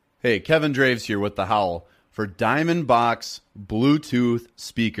Hey, Kevin Draves here with The Howl for Diamond Box Bluetooth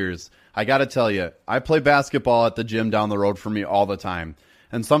speakers. I got to tell you, I play basketball at the gym down the road from me all the time.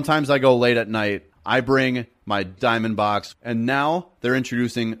 And sometimes I go late at night. I bring my Diamond Box, and now they're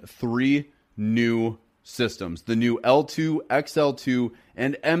introducing 3 new systems. The new L2, XL2,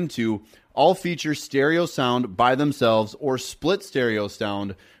 and M2 all feature stereo sound by themselves or split stereo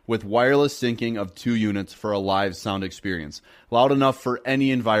sound with wireless syncing of 2 units for a live sound experience. Loud enough for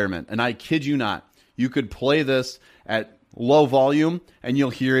any environment. And I kid you not, you could play this at low volume and you'll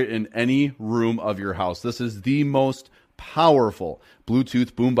hear it in any room of your house. This is the most powerful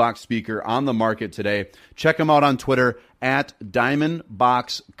Bluetooth boombox speaker on the market today. Check them out on Twitter at Diamond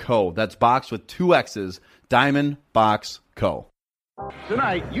Box Co. That's box with 2 X's, Diamond Box Co.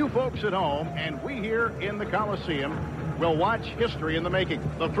 Tonight, you folks at home and we here in the Coliseum will watch history in the making.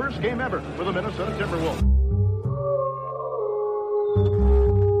 The first game ever for the Minnesota Timberwolves.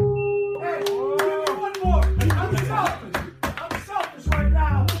 Hey, one more. I'm selfish right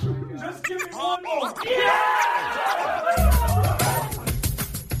now. Just give me one more.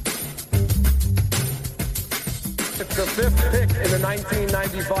 It's the 5th pick in the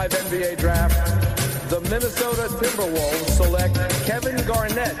 1995 NBA draft. The Minnesota Timberwolves select Kevin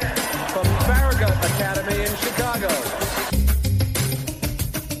Garnett from Farragut Academy in Chicago.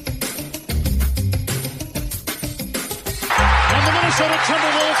 And the Minnesota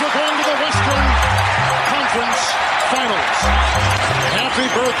Timberwolves are going to the Western Conference Finals. Happy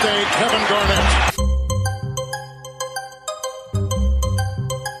birthday, Kevin Garnett.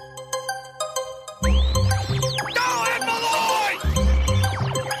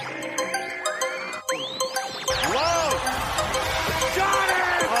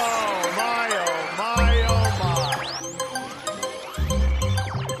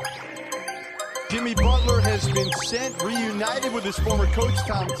 Reunited with his former coach,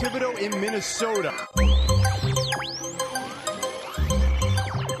 Tom Thibodeau, in Minnesota.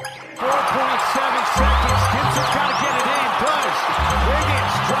 4.7 seconds. Gibson's got to get it in. Does.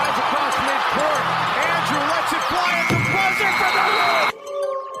 Wiggins drives across midcourt. Andrew lets it fly at the buzzer for the win.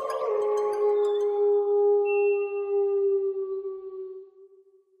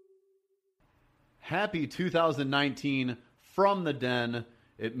 Happy 2019 from the Den.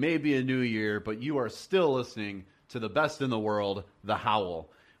 It may be a new year, but you are still listening to the best in the world, The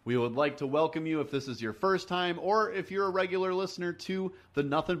Howl. We would like to welcome you if this is your first time or if you're a regular listener to the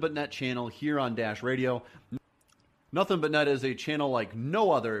Nothing But Net channel here on Dash Radio. Nothing But Net is a channel like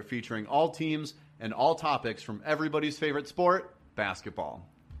no other, featuring all teams and all topics from everybody's favorite sport, basketball.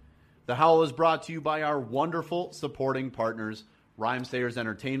 The Howl is brought to you by our wonderful supporting partners, Rhymesayers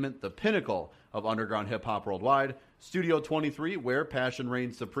Entertainment, the pinnacle of underground hip-hop worldwide, Studio 23, where passion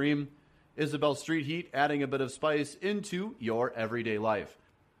reigns supreme, Isabel Street Heat, adding a bit of spice into your everyday life.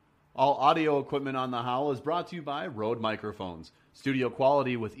 All audio equipment on The Howl is brought to you by Rode Microphones, studio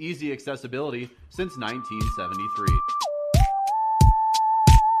quality with easy accessibility since 1973.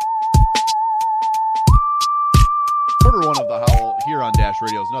 Quarter 1 of The Howl here on Dash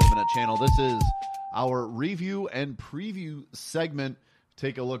Radio's Nothing But Net channel. This is our review and preview segment.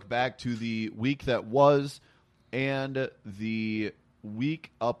 Take a look back to the week that was and the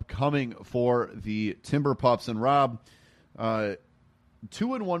week upcoming for the Timber Pups. And Rob, 2-1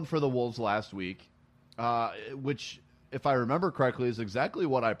 for the Wolves last week, which, if I remember correctly, is exactly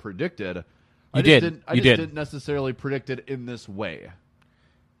what I predicted. I just didn't necessarily predict it in this way.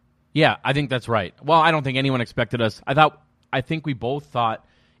 Yeah, I think that's right. Well, I don't think anyone expected us. I think we both thought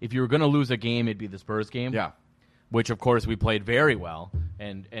if you were going to lose a game, it'd be the Spurs game. Yeah. Which, of course, we played very well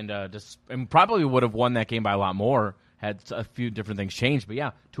and probably would have won that game by a lot more had a few different things changed. But,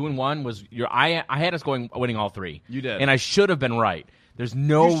 yeah, 2-1 was I had us winning all 3. You did. And I should have been right. There's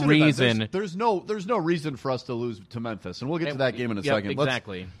no reason. There's no reason for us to lose to Memphis, and we'll get to that game in a second.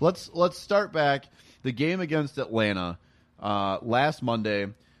 Exactly. Let's start back. The game against Atlanta last Monday.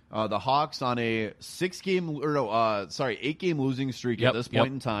 The Hawks on a 8-game losing streak at this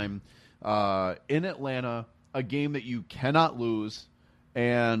point in time in Atlanta. A game that you cannot lose,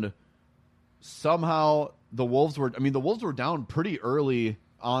 and somehow the Wolves were down pretty early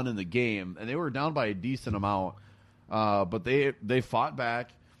on in the game, and they were down by a decent amount, but they fought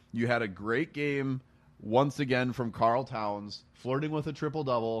back. You had a great game once again from Karl Towns, flirting with a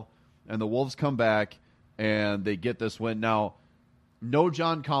triple-double, and the Wolves come back, and they get this win. Now, no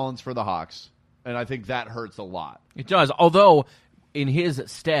John Collins for the Hawks, and I think that hurts a lot. It does, although in his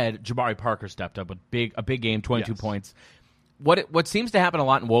stead, Jabari Parker stepped up with a big game, 22 points. What seems to happen a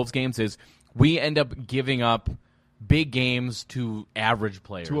lot in Wolves games is we end up giving up big games to average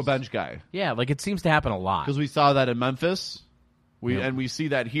players. To a bench guy. Yeah, like it seems to happen a lot. Because we saw that in Memphis. We see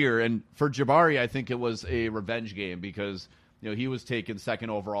that here. And for Jabari, I think it was a revenge game because he was taken second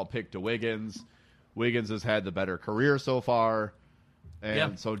overall pick to Wiggins. Wiggins has had the better career so far,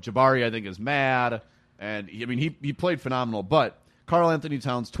 and so Jabari I think is mad. And he played phenomenal, but Karl Anthony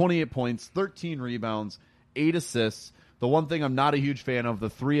Towns 28 points, 13 rebounds, 8 assists. The one thing I'm not a huge fan of, the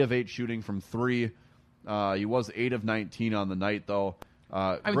 3 of 8 shooting from 3. He was 8 of 19 on the night though. 3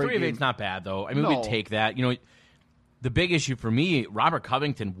 of 8's not bad though. We'd take that. The big issue for me, Robert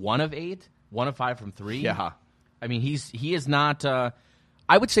Covington, 1 of 8, 1 of 5 from 3. Yeah. He is not.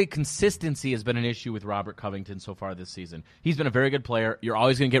 I would say consistency has been an issue with Robert Covington so far this season. He's been a very good player. You're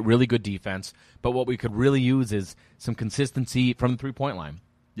always going to get really good defense, but what we could really use is some consistency from the 3-point line.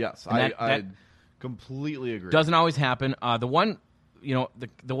 Yes, I completely agree. Doesn't always happen. The one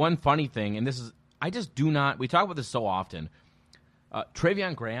funny thing, and this is, I just do not. We talk about this so often.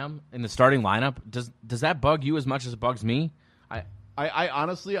 Travion Graham in the starting lineup, does that bug you as much as it bugs me? I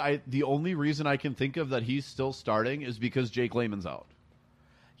honestly, the only reason I can think of that he's still starting is because Jake Layman's out.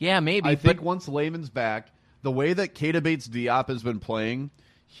 Yeah, maybe. I think once Layman's back, the way that Keita Bates-Diop has been playing,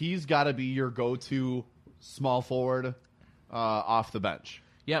 he's got to be your go-to small forward off the bench.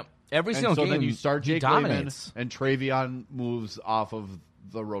 Yeah, every single game. So then you start Jake Layman, dominates. and Travion moves off of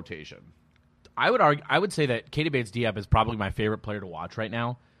the rotation. I would say that Keita Bates-Diop is probably my favorite player to watch right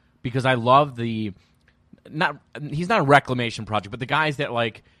now because I love he's not a reclamation project, but the guys that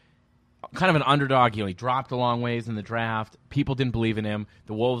kind of an underdog. He dropped a long ways in the draft. People didn't believe in him.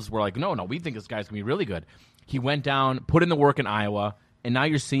 The Wolves were like, no, we think this guy's going to be really good. He went down, put in the work in Iowa, and now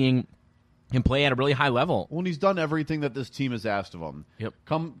you're seeing him play at a really high level. Well, and he's done everything that this team has asked of him. Yep.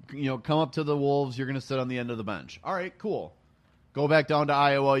 Come up to the Wolves. You're going to sit on the end of the bench. All right, cool. Go back down to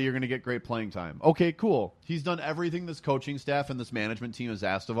Iowa. You're going to get great playing time. Okay, cool. He's done everything this coaching staff and this management team has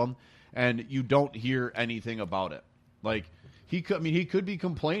asked of him, and you don't hear anything about it. He could be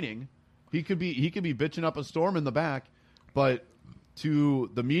complaining. He could be bitching up a storm in the back, but to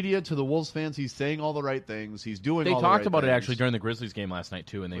the media, to the Wolves fans, he's saying all the right things. He's doing all the right things. They talked about it actually during the Grizzlies game last night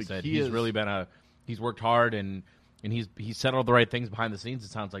too, and they said he's really been he's worked hard and he's said all the right things behind the scenes. It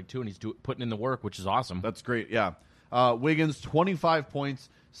sounds like too, and he's putting in the work, which is awesome. That's great. Yeah, Wiggins 25 points,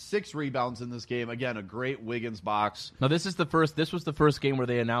 6 rebounds in this game. Again, a great Wiggins box. Now this was the first game where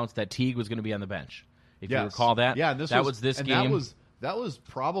they announced that Teague was going to be on the bench. If you recall that, that was this game. That was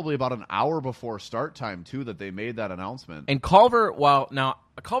probably about an hour before start time, too, that they made that announcement. And Culver,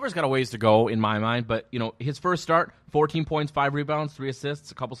 Culver's got a ways to go in my mind, but, his first start, 14 points, 5 rebounds, 3 assists,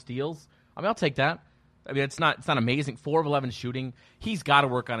 a couple steals. I'll take that. It's not amazing. 4 of 11 shooting. He's got to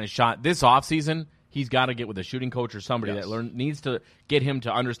work on his shot. This offseason, he's got to get with a shooting coach or somebody that needs to get him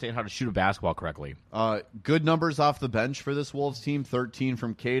to understand how to shoot a basketball correctly. Good numbers off the bench for this Wolves team. 13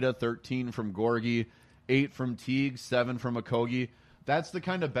 from Keita, 13 from Gorgie, 8 from Teague, 7 from Okogie. That's the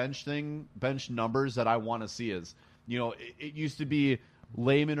kind of bench numbers that I want to see is, it used to be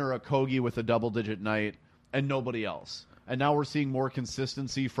Layman or Okogie with a double-digit night and nobody else. And now we're seeing more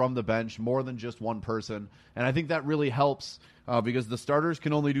consistency from the bench, more than just one person. And I think that really helps because the starters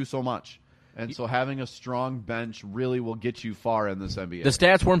can only do so much. And so having a strong bench really will get you far in this NBA. The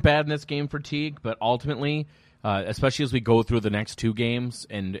stats weren't bad in this game for Teague, but ultimately, especially as we go through the next 2 games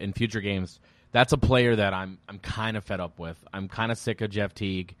and future games, that's a player that I'm kind of fed up with. I'm kind of sick of Jeff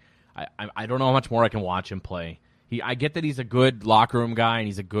Teague. I don't know how much more I can watch him play. I get that he's a good locker room guy and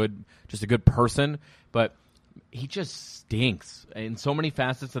he's just a good person, but he just stinks in so many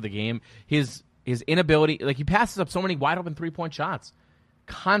facets of the game. His inability, he passes up so many wide open 3-point shots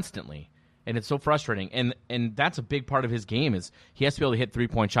constantly, and it's so frustrating. And that's a big part of his game is he has to be able to hit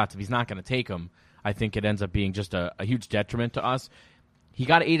 3-point shots. If he's not going to take them, I think it ends up being just a huge detriment to us. He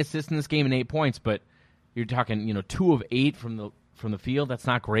got 8 assists in this game and 8 points, but you're talking, 2 of 8 from the field. That's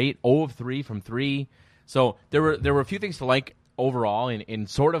not great. 0 of 3 from 3. So there were a few things to like overall in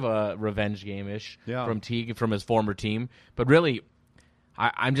sort of a revenge game-ish from Teague from his former team. But really,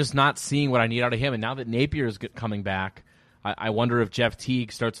 I'm just not seeing what I need out of him. And now that Napier is coming back, I wonder if Jeff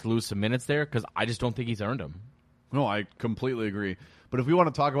Teague starts to lose some minutes there because I just don't think he's earned them. No, I completely agree. But if we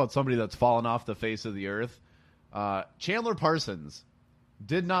want to talk about somebody that's fallen off the face of the earth, Chandler Parsons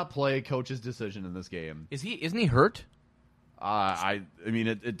did not play coach's decision in this game. Isn't he hurt?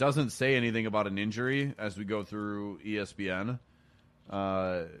 It doesn't say anything about an injury as we go through ESPN.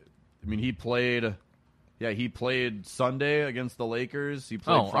 He played Sunday against the Lakers. He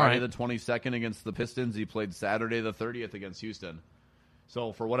played Friday the 22nd against the Pistons. He played Saturday the 30th against Houston.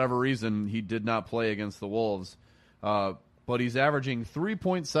 So for whatever reason, he did not play against the Wolves. But he's averaging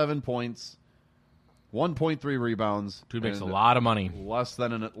 3.7 points, 1.3 rebounds. Dude makes a lot of money. Less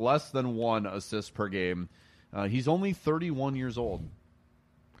than 1 assist per game. He's only 31 years old.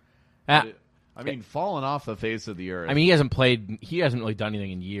 Falling off the face of the earth. I mean, he hasn't really done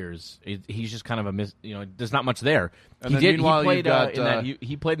anything in years. He's just kind of there's not much there. And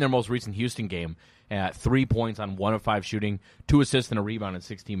he played in their most recent Houston game at 3 points on 1 of 5 shooting, 2 assists and a rebound in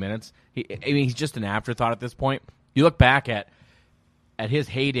 16 minutes. He's just an afterthought at this point. You look back at his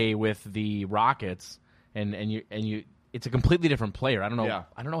heyday with the Rockets, and it's a completely different player. I don't know. Yeah.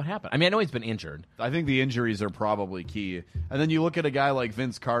 I don't know what happened. I mean, I know he's been injured. I think the injuries are probably key. And then you look at a guy like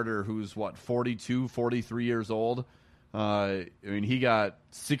Vince Carter, who's 42, 43 years old. He got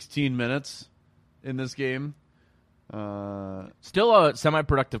 16 minutes in this game. Still a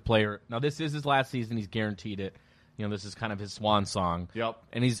semi-productive player. Now, this is his last season. He's guaranteed it. This is kind of his swan song. Yep.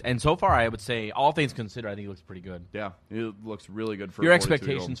 And so far, I would say, all things considered, I think he looks pretty good. Yeah, he looks really good for your a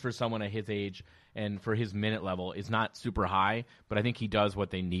expectations for someone at his age and for his minute level is not super high, but I think he does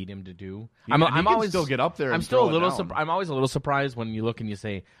what they need him to do. He can always still get up there. I'm still a little. I'm always a little surprised when you look and you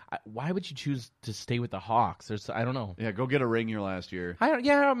say, "Why would you choose to stay with the Hawks?" I don't know. Yeah, go get a ring your last year.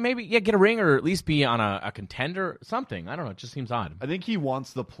 Maybe get a ring or at least be on a contender, something. I don't know. It just seems odd. I think he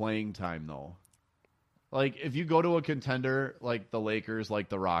wants the playing time though. Like, if you go to a contender like the Lakers, like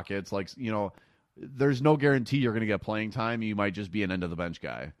the Rockets, there's no guarantee you're going to get playing time. You might just be an end-of-the-bench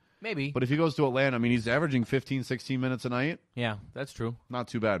guy. Maybe. But if he goes to Atlanta, he's averaging 15, 16 minutes a night. Yeah, that's true. Not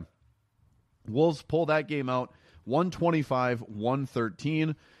too bad. Wolves pull that game out,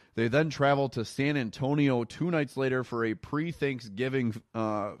 125-113. They then travel to San Antonio 2 nights later for a pre-Thanksgiving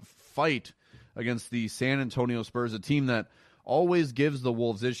fight against the San Antonio Spurs, a team that always gives the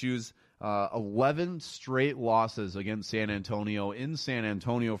Wolves issues. 11 straight losses against San Antonio in San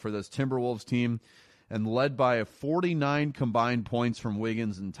Antonio for this Timberwolves team, and led by 49 combined points from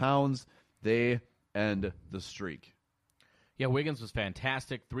Wiggins and Towns. They end the streak. Yeah, Wiggins was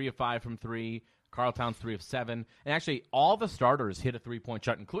fantastic. 3 of 5 from 3. Karl Towns 3 of 7. And actually, all the starters hit a 3-point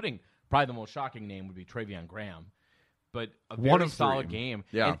shot, including probably the most shocking name would be Travion Graham. But a very solid game.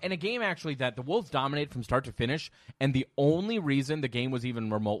 Yeah. And a game, actually, that the Wolves dominated from start to finish, and the only reason the game was even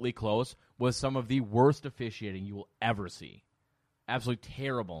remotely close was some of the worst officiating you will ever see. Absolutely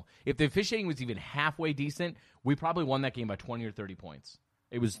terrible. If the officiating was even halfway decent, we probably won that game by 20 or 30 points.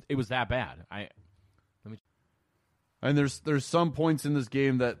 It was that bad. And there's some points in this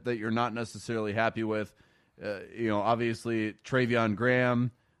game that you're not necessarily happy with. Obviously, Travion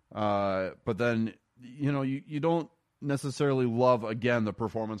Graham, but then, you don't necessarily love, again, the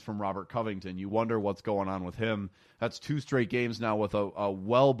performance from Robert Covington. You wonder what's going on with him. That's 2 straight games now with a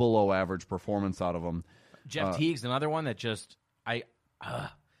well below average performance out of him. Jeff Teague's another one that just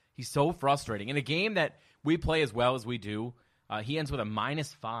he's so frustrating. In a game that we play as well as we do, he ends with a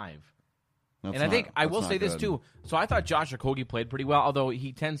 -5. I will say this too. So I thought Josh Okogie played pretty well, although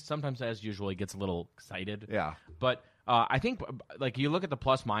he sometimes, as usual, he gets a little excited. Yeah. But I think, you look at the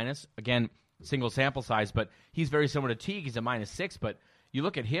plus-minus, again, single sample size, but he's very similar to Teague. He's a -6, but you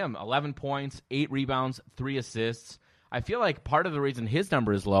look at him, 11 points, 8 rebounds, 3 assists. I feel like part of the reason his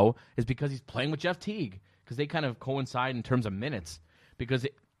number is low is because he's playing with Jeff Teague, because they kind of coincide in terms of minutes. Because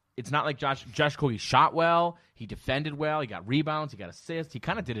it's not like Josh Okogie shot well, he defended well, he got rebounds, he got assists, he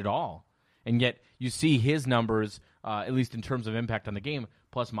kind of did it all. And yet you see his numbers, at least in terms of impact on the game,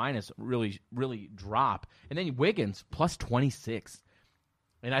 plus-minus, really, really drop. And then Wiggins, plus 26.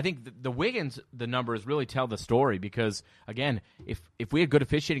 And I think the Wiggins, the numbers really tell the story because, again, if we had good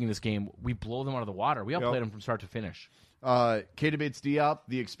officiating in this game, we blow them out of the water. We outplayed them from start to finish. Keita Bates-Diop,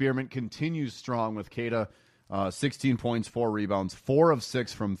 the experiment continues strong with Keita. 16 points, 4 rebounds, 4 of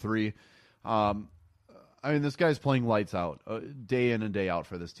 6 from 3. This guy's playing lights out day in and day out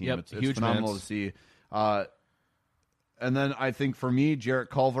for this team. Yep, it's huge phenomenal minutes. to see. And then I think for me, Jarrett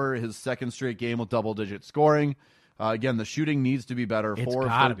Culver, his second straight game with double-digit scoring. Again, the shooting needs to be better. It's 4 of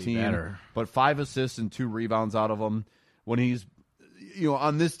gotta 13, be better. But 5 assists and 2 rebounds out of him. When he's,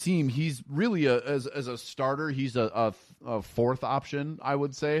 on this team, he's really as a starter, he's a fourth option, I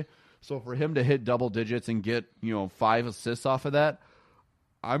would say. So for him to hit double digits and get 5 assists off of that,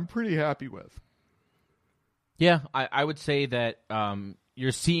 I'm pretty happy with. Yeah, I would say that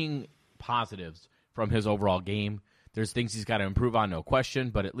you're seeing positives from his overall game. There's things he's got to improve on, no question,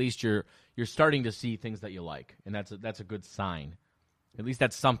 but at least you're starting to see things that you like, and that's a good sign. At least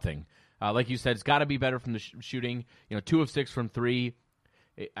that's something. Like you said, it's got to be better from the shooting. 2 of 6 from 3.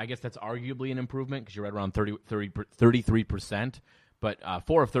 I guess that's arguably an improvement because you're right around 33%. But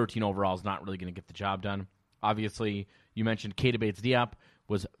 4 of 13 overall is not really going to get the job done. Obviously, you mentioned Keita Bates-Diop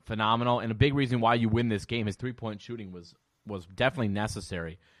was phenomenal, and a big reason why you win this game, his 3-point shooting was definitely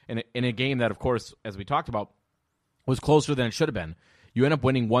necessary. In a game that, of course, as we talked about, was closer than it should have been. You end up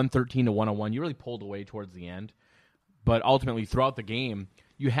winning 113 to 101. You really pulled away towards the end. But ultimately, throughout the game,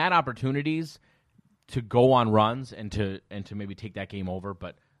 you had opportunities to go on runs and to maybe take that game over.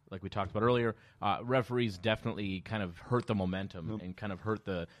 But like we talked about earlier, referees definitely kind of hurt the momentum and kind of hurt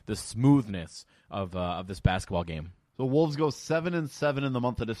the smoothness of this basketball game. The Wolves go 7-7 in the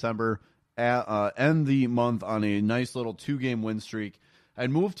month of December, end the month on a nice little 2-game win streak,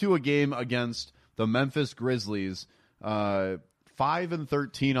 and move to a game against the Memphis Grizzlies.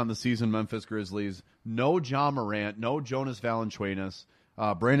 5-13 on the season, Memphis Grizzlies. No Ja Morant, no Jonas Valanciunas.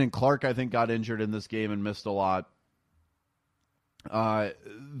 Brandon Clark, I think, got injured in this game and missed a lot.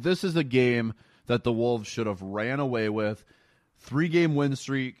 This is a game that the Wolves should have ran away with. 3-game win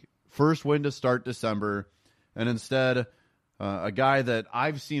streak, first win to start December, and instead, a guy that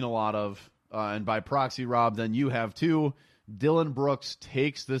I've seen a lot of, and by proxy, Rob, then you have too, Dylan Brooks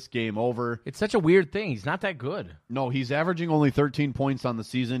takes this game over. It's such a weird thing. He's not that good. No, he's averaging only 13 points on the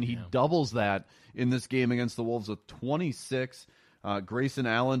season. He doubles that in this game against the Wolves with 26. Grayson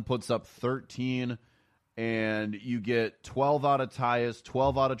Allen puts up 13, and you get 12 out of Tyus,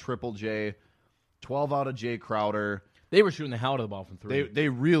 12 out of Triple J, 12 out of Jay Crowder. They were shooting the hell out of the ball from three. They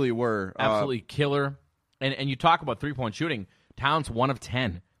really were. Absolutely killer. And you talk about three-point shooting. Towns 1 of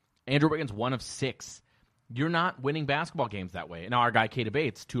 10. Andrew Wiggins 1 of 6. You're not winning basketball games that way. Now our guy Keita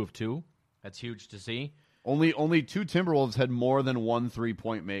Bates 2 of 2. That's huge to see. Only 2 Timberwolves had more than 1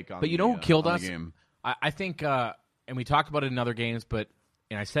 3-point make on. But you know who killed us? Game. I think, and we talked about it in other games,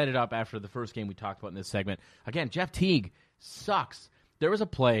 and I set it up after the first game we talked about in this segment. Again, Jeff Teague sucks. There was a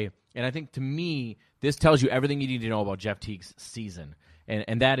play, and I think to me this tells you everything you need to know about Jeff Teague's season,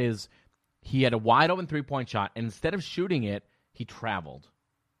 and that is he had a wide open 3-point shot, and instead of shooting it, he traveled.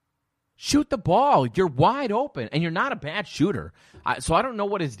 Shoot the ball. You're wide open, and you're not a bad shooter. So I don't know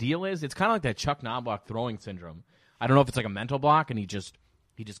what his deal is. It's kind of like that Chuck Knobloch throwing syndrome. I don't know if it's like a mental block, and he just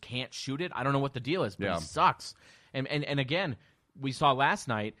can't shoot it. I don't know what the deal is, but he sucks. And again, we saw last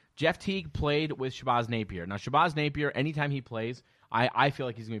night, Jeff Teague played with Shabazz Napier. Now, Shabazz Napier, anytime he plays, I feel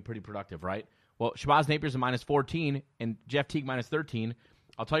like he's going to be pretty productive, right? Well, Shabazz Napier's a minus 14, and Jeff Teague minus 13.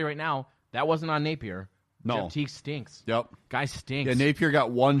 I'll tell you right now, that wasn't on Napier. No. Jeff Teague stinks. Yep. Guy stinks. Yeah, Napier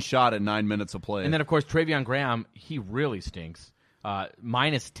got 1 shot at 9 minutes of play. And then, of course, Travion Graham, he really stinks.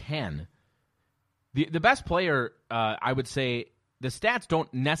 Minus 10. The best player, I would say, the stats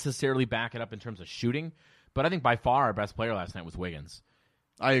don't necessarily back it up in terms of shooting, but I think by far our best player last night was Wiggins.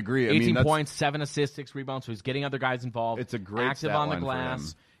 I agree. 18 points, 7 assists, 6 rebounds, so he's getting other guys involved. It's a great active stat on the line glass. for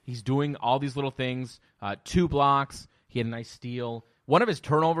him. He's doing all these little things. 2 blocks. He had a nice steal. One of his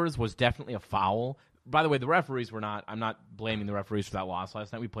turnovers was definitely a foul. By the way, the referees were not – I'm not blaming the referees for that loss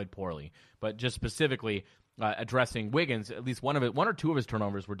last night. We played poorly. But just specifically addressing Wiggins, at least one or two of his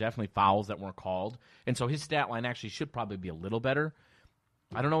turnovers were definitely fouls that weren't called. And so his stat line actually should probably be a little better.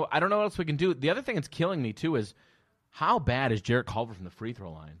 I don't know what else we can do. The other thing that's killing me, too, is how bad is Jarrett Culver from the free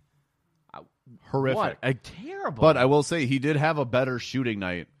throw line? Horrific. What? Terrible. But I will say he did have a better shooting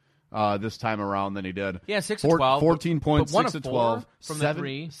night this time around than he did. Yeah, 6 of 12. 14 points, 6 of 12. From the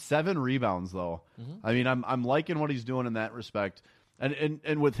three. 7 rebounds, though. Mm-hmm. I mean, I'm liking what he's doing in that respect.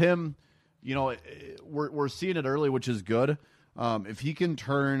 And with him, you know, we're seeing it early, which is good. If he can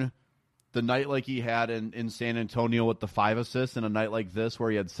turn the night like he had in San Antonio with the 5 assists and a night like this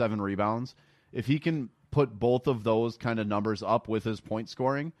where he had 7 rebounds, if he can put both of those kind of numbers up with his point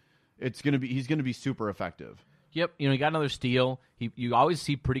scoring, he's going to be super effective. Yep, he got another steal. You always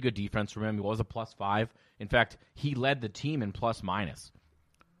see pretty good defense from him. He was a +5. In fact, he led the team in plus-minus.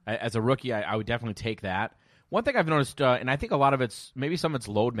 As a rookie, I would definitely take that. One thing I've noticed, and I think a lot of it's maybe some of it's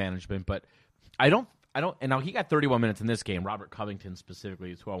load management, but I don't. And now he got 31 minutes in this game. Robert Covington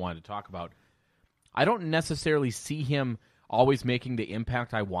specifically is who I wanted to talk about. I don't necessarily see him always making the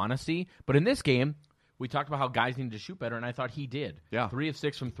impact I want to see, but in this game, we talked about how guys needed to shoot better, and I thought he did. Yeah, 3 of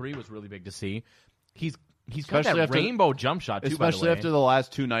 6 from 3 was really big to see. He's got that rainbow jump shot, too, especially by the way. after the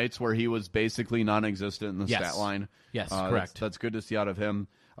last 2 nights where he was basically non-existent in the stat line. Yes, correct. That's good to see out of him.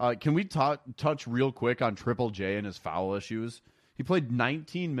 Can we touch real quick on Triple J and his foul issues? He played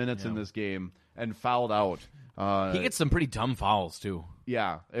 19 minutes in this game and fouled out. He gets some pretty dumb fouls, too.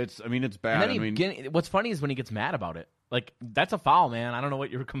 Yeah, it's bad. And then what's funny is when he gets mad about it. Like, that's a foul, man. I don't know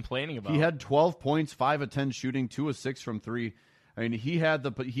what you're complaining about. He had 12 points, 5 of 10 shooting, 2 of 6 from 3. I mean, he had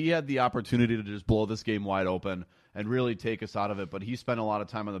the opportunity to just blow this game wide open and really take us out of it, but he spent a lot of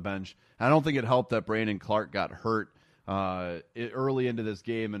time on the bench. I don't think it helped that Brandon Clark got hurt early into this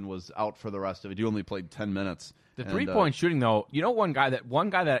game and was out for the rest of it. He only played 10 minutes. The 3-point shooting, though, you know, one guy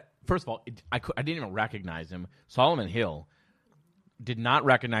that first of all, I didn't even recognize him, Solomon Hill. did not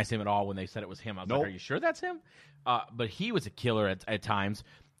recognize him at all when they said it was him. I was Nope. like, are you sure that's him? But he was a killer at times.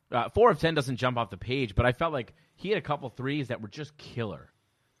 4 of 10 doesn't jump off the page, but I felt like he had a couple threes that were just killer.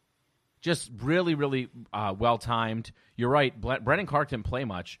 Just really, really well-timed. You're right. Brendan Clark didn't play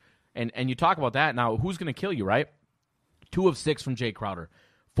much. And you talk about that. Now, who's going to kill you, right? 2 of 6 from Jay Crowder.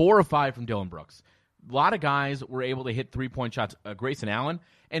 4 of 5 from Dylan Brooks. A lot of guys were able to hit three-point shots. Grayson Allen.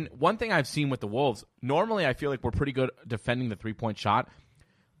 And one thing I've seen with the Wolves, normally I feel like we're pretty good defending the three-point shot.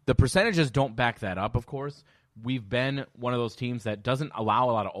 The percentages don't back that up, of course. We've been one of those teams that doesn't allow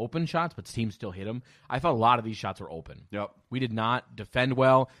a lot of open shots, but teams still hit them. I thought a lot of these shots were open. Yep. We did not defend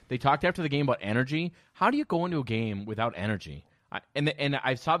well. They talked after the game about energy. How do you go into a game without energy? And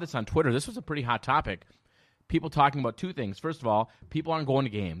I saw this on Twitter. This was a pretty hot topic. People talking about 2 things. First of all, people aren't going to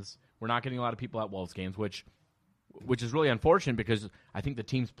games. We're not getting a lot of people at Wolves games, which is really unfortunate because I think the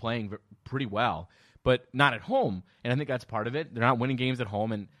team's playing pretty well, but not at home. And I think that's part of it. They're not winning games at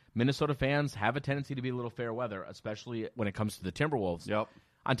home, and Minnesota fans have a tendency to be a little fair weather, especially when it comes to the Timberwolves. Yep.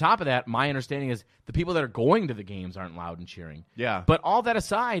 On top of that, my understanding is the people that are going to the games aren't loud and cheering. Yeah. But all that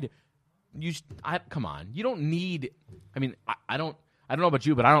aside, come on. You don't need. I mean, I don't know about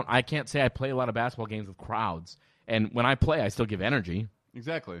you, but I can't say I play a lot of basketball games with crowds. And when I play, I still give energy.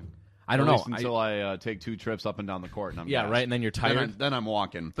 Exactly. I don't know until I take 2 trips up and down the court and I'm yeah, gassed. right. And then you're tired. Then I'm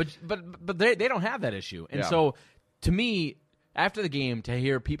walking. But they don't have that issue. And so, to me, after the game, to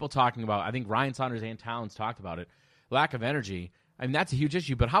hear people talking about, I think Ryan Saunders and Towns talked about it, lack of energy. I mean, that's a huge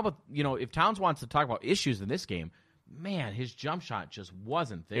issue. But how about, if Towns wants to talk about issues in this game, man, his jump shot just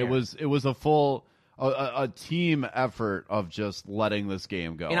wasn't there. It was a full a team effort of just letting this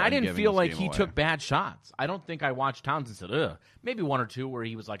game go. And I didn't feel like he away. took bad shots. I don't think I watched Towns and said, ugh. Maybe 1 or 2 where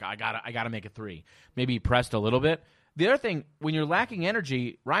he was like, I gotta make a 3. Maybe he pressed a little bit. The other thing, when you're lacking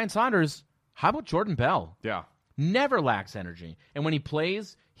energy, Ryan Saunders, how about Jordan Bell? Yeah. Never lacks energy. And when he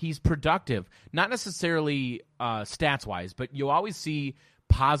plays, he's productive. Not necessarily stats-wise, but you always see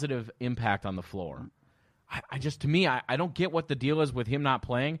positive impact on the floor. I just, to me, I don't get what the deal is with him not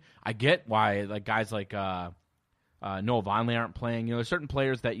playing. I get why guys like Noah Vonleh aren't playing. There's certain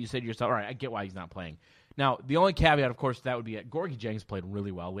players that you say to yourself, all right, I get why he's not playing. Now, the only caveat, of course, that would be Gorgie Jennings played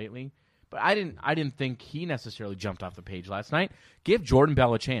really well lately. But I didn't think he necessarily jumped off the page last night. Give Jordan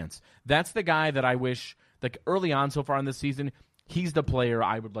Bell a chance. That's the guy that I wish, early on so far in this season, he's the player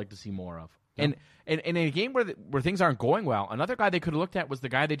I would like to see more of. Yep. And in a game where things aren't going well, another guy they could have looked at was the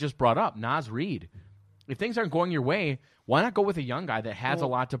guy they just brought up, Naz Reid. If things aren't going your way, why not go with a young guy that has a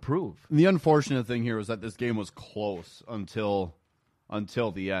lot to prove? The unfortunate thing here was that this game was close until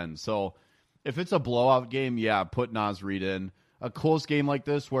the end. So if it's a blowout game, yeah, put Naz Reid in. A close game like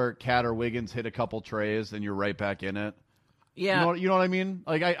this where Cat or Wiggins hit a couple trays and you're right back in it. Yeah. You know what I mean?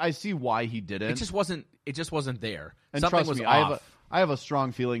 I see why he didn't. It just wasn't there. And something trust was me, off. I have a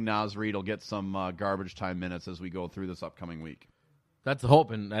strong feeling Naz Reid will get some garbage time minutes as we go through this upcoming week. That's the hope,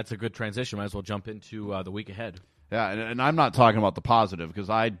 and that's a good transition. Might as well jump into the week ahead. Yeah, and I'm not talking about the positive because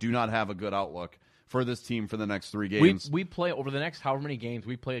I do not have a good outlook for this team for the next 3 games. We play over the next however many games.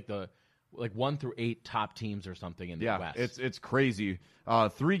 We play the 1 through 8 top teams or something in the West. Yeah, it's crazy.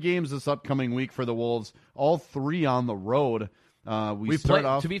 3 games this upcoming week for the Wolves, all 3 on the road. We start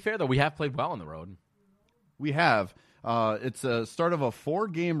off. To be fair, though, we have played well on the road. We have. It's a start of a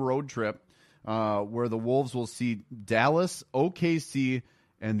 4-game road trip. Where the Wolves will see Dallas, OKC,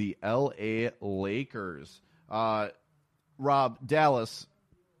 and the LA Lakers. Rob, Dallas,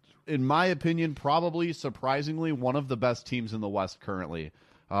 in my opinion, probably surprisingly one of the best teams in the West currently,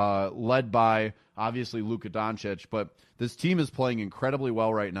 led by, obviously, Luka Doncic. But this team is playing incredibly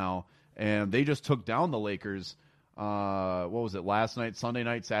well right now, and they just took down the Lakers, what was it, last night, Sunday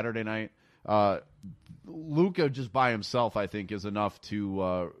night, Saturday night? Luka just by himself, I think, is enough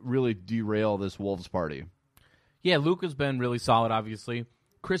to really derail this Wolves party. Yeah, Luka's been really solid, obviously.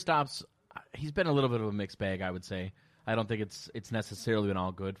 Kristaps, he's been a little bit of a mixed bag, I would say. I don't think it's necessarily been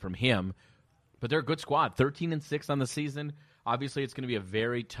all good from him. But they're a good squad, 13-6 on the season. Obviously, it's going to be a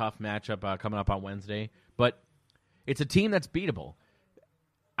very tough matchup coming up on Wednesday. But it's a team that's beatable.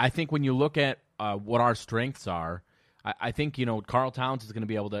 I think when you look at what our strengths are, I think Karl Towns is going to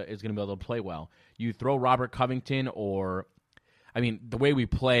be able to play well. You throw Robert Covington, or the way we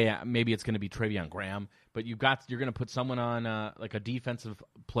play, maybe it's going to be Travion Graham, but you're going to put someone on a defensive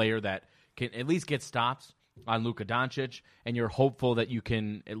player that can at least get stops on Luka Doncic, and you're hopeful that you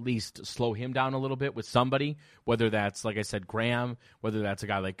can at least slow him down a little bit with somebody, whether that's, like I said, Graham, whether that's a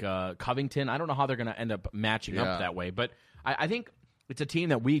guy like Covington. I don't know how they're going to end up matching up that way, but I think it's a team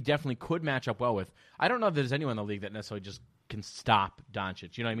that we definitely could match up well with. I don't know if there's anyone in the league that necessarily just can stop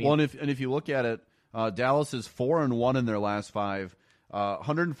Doncic. You know what I mean? Well, and if you look at it, Dallas is 4-1 in their last 5.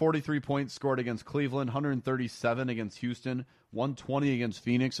 143 points scored against Cleveland, 137 against Houston, 120 against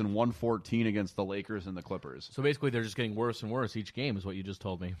Phoenix, and 114 against the Lakers and the Clippers. So basically they're just getting worse and worse each game is what you just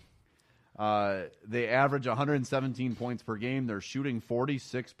told me. They average 117 points per game. They're shooting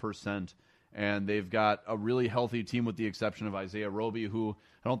 46%, and they've got a really healthy team with the exception of Isaiah Roby, who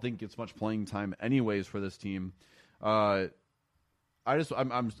I don't think gets much playing time anyways for this team. I'm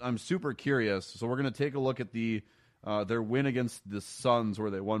super curious. So we're going to take a look at their win against the Suns, where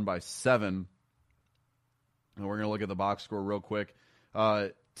they won by 7. And we're going to look at the box score real quick.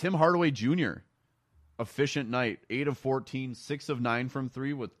 Tim Hardaway Jr., efficient night, 8 of 14, 6 of 9 from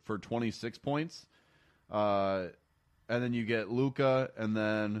 3 for 26 points. And then you get Luka, and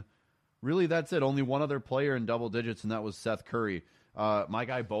then really that's it. Only one other player in double digits, and that was Seth Curry. My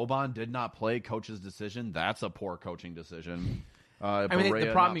guy Boban did not play. Coach's decision. That's a poor coaching decision.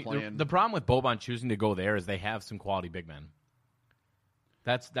 The problem with Boban choosing to go there is they have some quality big men.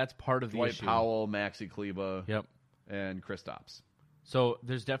 That's part of the Dwight issue. Powell, Maxi Kleba, yep, and Kristaps. So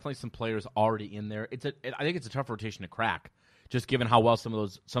there's definitely some players already in there. I think it's a tough rotation to crack, just given how well some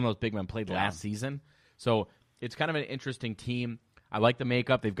of those big men played last season. So it's kind of an interesting team. I like the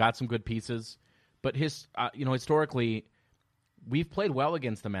makeup. They've got some good pieces, but historically, we've played well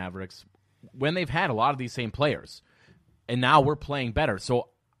against the Mavericks when they've had a lot of these same players, and now we're playing better. So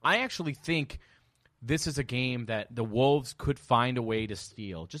I actually think this is a game that the Wolves could find a way to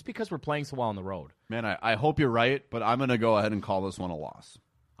steal, just because we're playing so well on the road. Man, I hope you're right, but I'm going to go ahead and call this one a loss.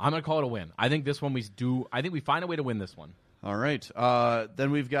 I'm going to call it a win. I think this one I think we find a way to win this one. All right.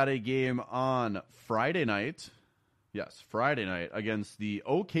 Then we've got a game on Friday night. Yes, Friday night against the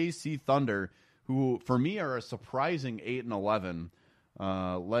OKC Thunder, who for me are a surprising 8-11,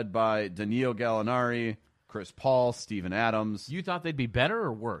 led by Danilo Gallinari, Chris Paul, Steven Adams. You thought they'd be better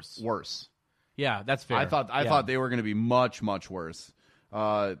or worse? Worse. Yeah, that's fair. I thought they were going to be much, much worse.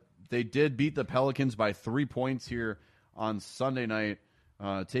 They did beat the Pelicans by 3 points here on Sunday night.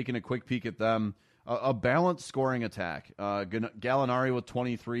 Taking a quick peek at them. A balanced scoring attack. Gallinari with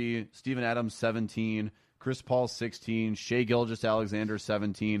 23, Steven Adams 17, Chris Paul 16, Shai Gilgeous-Alexander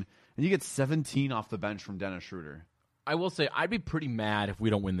 17, and you get 17 off the bench from Dennis Schroeder. I will say I'd be pretty mad if we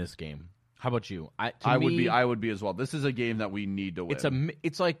don't win this game. How about you? I would be as well. This is a game that we need to win.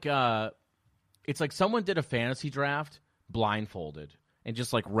 It's like someone did a fantasy draft blindfolded and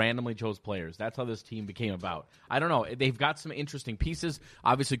just like randomly chose players. That's how this team became about. I don't know. They've got some interesting pieces.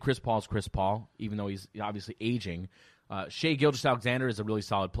 Obviously, Chris Paul's Chris Paul, even though he's obviously aging. Shai Gilgeous-Alexander is a really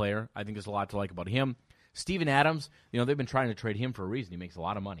solid player. I think there's a lot to like about him. Steven Adams, they've been trying to trade him for a reason. He makes a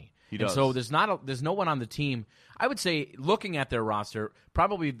lot of money. He does. So there's no one on the team. I would say, looking at their roster,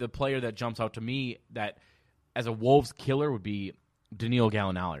 probably the player that jumps out to me that as a Wolves killer would be Danilo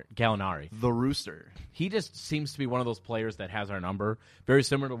Gallinari. The Rooster. He just seems to be one of those players that has our number. Very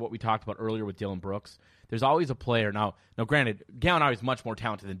similar to what we talked about earlier with Dillon Brooks. There's always a player. Now granted, Gallinari is much more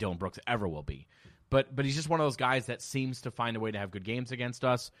talented than Dillon Brooks ever will be. But he's just one of those guys that seems to find a way to have good games against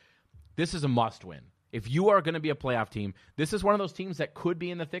us. This is a must-win. If you are going to be a playoff team, this is one of those teams that could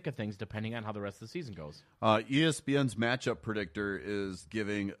be in the thick of things depending on how the rest of the season goes. ESPN's matchup predictor is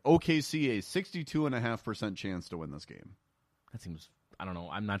giving OKC a 62.5% chance to win this game. That seems, I don't know.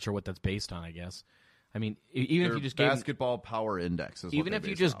 I'm not sure what that's based on, I guess. I mean, even Their if you just basketball power index is even if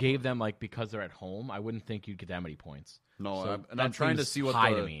you just gave them because they're at home, I wouldn't think you'd get that many points. No, so I'm trying to see what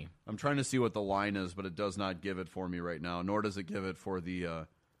I'm trying to see what the line is, but it does not give it for me right now. Nor does it give it for the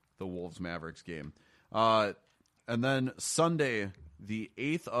Wolves Mavericks game. And then Sunday, the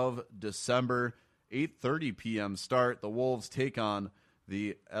 8th of December, 8:30 p.m. start. The Wolves take on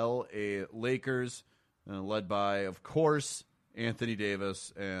the L.A. Lakers, led by, of course, Anthony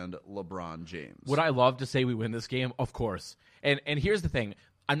Davis and LeBron James. Would I love to say we win this game? Of course. And here's the thing.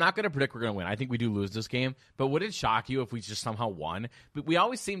 I'm not going to predict we're going to win. I think we do lose this game. But would it shock you if we just somehow won? But we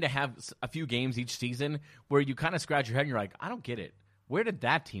always seem to have a few games each season where you kind of scratch your head and you're like, I don't get it. Where did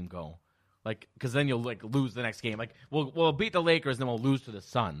that team go? Because then you'll lose the next game. We'll beat the Lakers, then we'll lose to the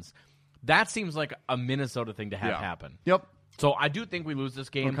Suns. That seems like a Minnesota thing to have happen. Yep. So I do think we lose this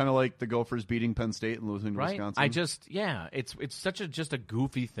game. Kind of like the Gophers beating Penn State and losing to Wisconsin. It's such just a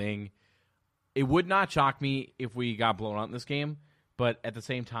goofy thing. It would not shock me if we got blown out in this game, but at the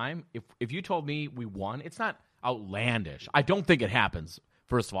same time, if you told me we won, it's not outlandish. I don't think it happens.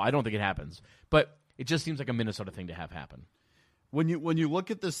 First of all, I don't think it happens, but it just seems like a Minnesota thing to have happen. When you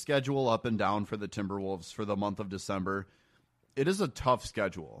look at the schedule up and down for the Timberwolves for the month of December, it is a tough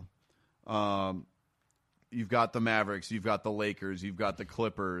schedule. You've got the Mavericks, you've got the Lakers, you've got the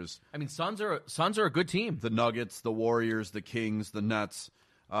Clippers. I mean, Suns are a good team. The Nuggets, the Warriors, the Kings, the Nets.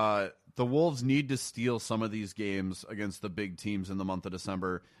 the Wolves need to steal some of these games against the big teams in the month of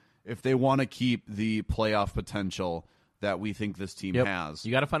December if they want to keep the playoff potential that we think this team has.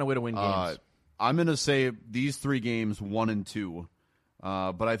 You got to find a way to win games. I'm going to say these 3 games, 1 and 2.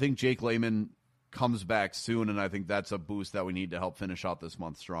 But I think Jake Layman comes back soon, and I think that's a boost that we need to help finish out this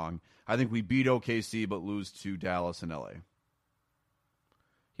month strong. I think we beat OKC but lose to Dallas and LA.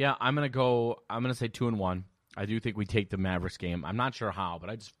 Yeah, I'm going to say 2-1. I do think we take the Mavericks game. I'm not sure how, but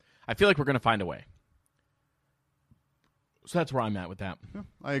I feel like we're going to find a way. So that's where I'm at with that. Yeah,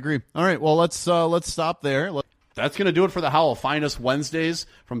 I agree. All right, well, let's stop there. That's going to do it for the Howl. Find us Wednesdays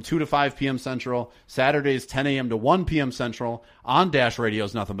from 2 to 5 p.m. Central, Saturdays 10 a.m. to 1 p.m. Central on Dash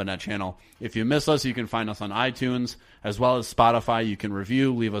Radio's Nothing But Net channel. If you miss us, you can find us on iTunes as well as Spotify. You can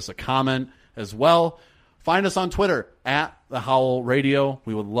review, leave us a comment as well. Find us on Twitter at The Howl Radio.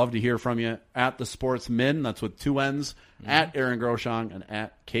 We would love to hear from you. At The Sportsmin, that's with 2 N's, at Aaron Groshong, and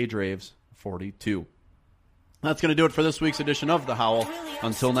at KDraves42. That's going to do it for this week's edition of The Howl.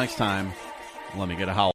 Until next time, let me get a howl.